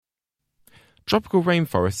Tropical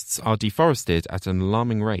rainforests are deforested at an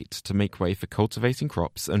alarming rate to make way for cultivating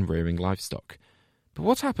crops and rearing livestock. But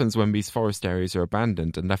what happens when these forest areas are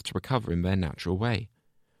abandoned and left to recover in their natural way?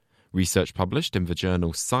 Research published in the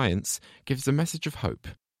journal Science gives a message of hope,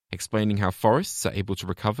 explaining how forests are able to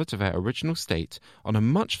recover to their original state on a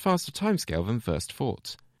much faster timescale than first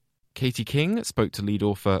thought. Katie King spoke to lead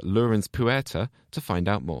author Lourens Puerta to find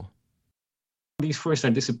out more. These forests are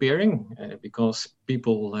disappearing because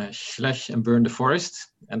people slash and burn the forest,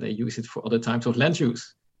 and they use it for other types of land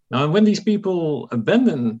use. Now, when these people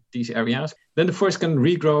abandon these areas, then the forest can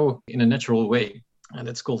regrow in a natural way. And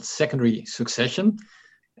that's called secondary succession.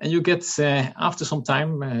 And you get, after some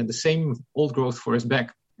time, the same old growth forest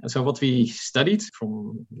back. And so what we studied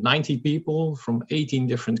from 90 people from 18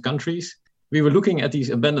 different countries, we were looking at these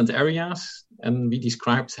abandoned areas, and we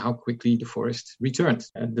described how quickly the forest returned.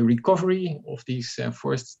 And the recovery of these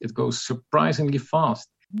forests, it goes surprisingly fast.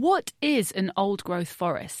 What is an old-growth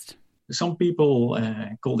forest? Some people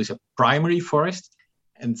call this a primary forest,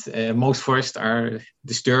 and most forests are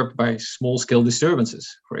disturbed by small-scale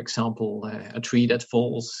disturbances. For example, a tree that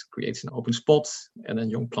falls creates an open spot, and then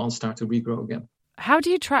young plants start to regrow again. How do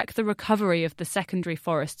you track the recovery of the secondary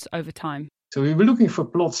forests over time? So we were looking for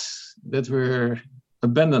plots that were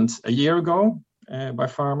abandoned a year ago by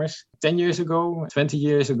farmers, 10 years ago, 20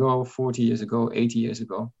 years ago, 40 years ago, 80 years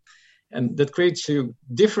ago. And that creates you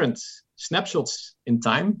different snapshots in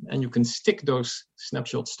time, and you can stick those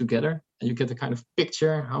snapshots together, and you get a kind of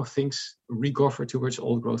picture how things recover towards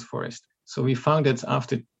old growth forest. So we found that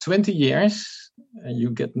after 20 years, you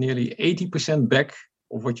get nearly 80% back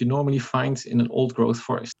of what you normally find in an old growth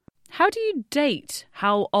forest. How do you date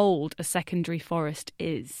how old a secondary forest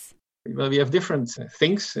is? Well, we have different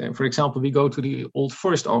things. For example, we go to the old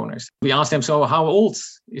forest owners. We ask them, so how old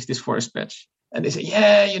is this forest patch? And they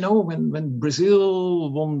say, when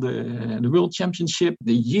Brazil won the World Championship,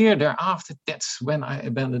 the year thereafter, that's when I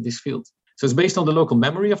abandoned this field. So it's based on the local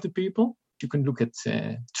memory of the people. You can look at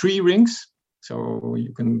tree rings. So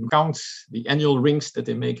you can count the annual rings that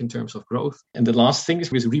they make in terms of growth. And the last thing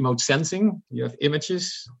is with remote sensing. You have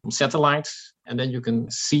images from satellites, and then you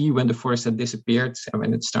can see when the forest had disappeared and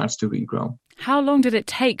when it starts to regrow. How long did it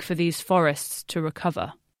take for these forests to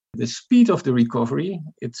recover? The speed of the recovery,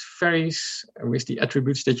 it varies with the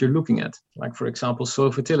attributes that you're looking at. Like, for example,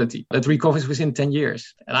 soil fertility. That recovers within 10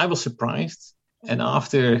 years. And I was surprised. And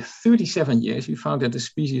after 37 years, we found that the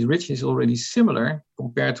species richness is already similar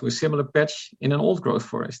compared to a similar patch in an old growth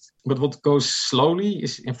forest. But what goes slowly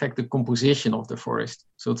is, in fact, the composition of the forest.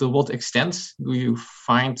 So to what extent do you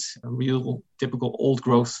find a real typical old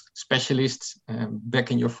growth specialist back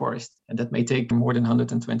in your forest? And that may take more than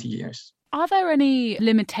 120 years. Are there any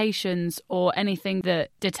limitations or anything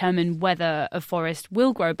that determine whether a forest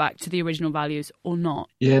will grow back to the original values or not?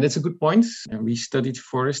 Yeah, that's a good point. We studied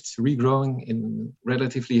forests regrowing in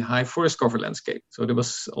relatively high forest cover landscape. So there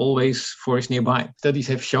was always forest nearby. Studies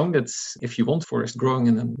have shown that if you want forest growing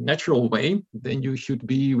in a natural way, then you should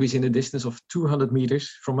be within a distance of 200 meters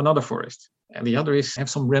from another forest. And the other is have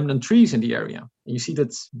some remnant trees in the area. And you see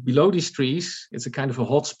that below these trees, it's a kind of a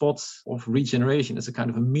hotspot of regeneration. It's a kind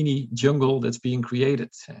of a mini jungle that's being created.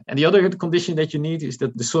 And the other condition that you need is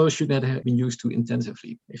that the soil should not have been used too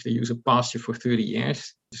intensively. If they use a pasture for 30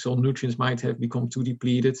 years, the soil nutrients might have become too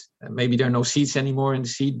depleted. And maybe there are no seeds anymore in the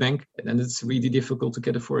seed bank. And then it's really difficult to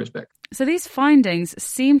get a forest back. So these findings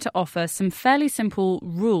seem to offer some fairly simple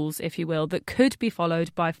rules, if you will, that could be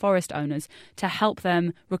followed by forest owners to help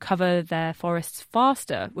them recover their forests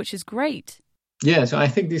faster, which is great. Yeah, so I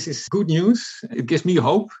think this is good news. It gives me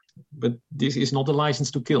hope, but this is not a license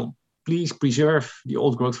to kill. Please preserve the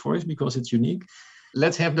old growth forest because it's unique.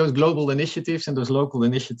 Let's have those global initiatives and those local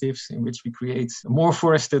initiatives in which we create more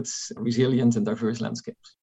forested, resilient and diverse landscapes.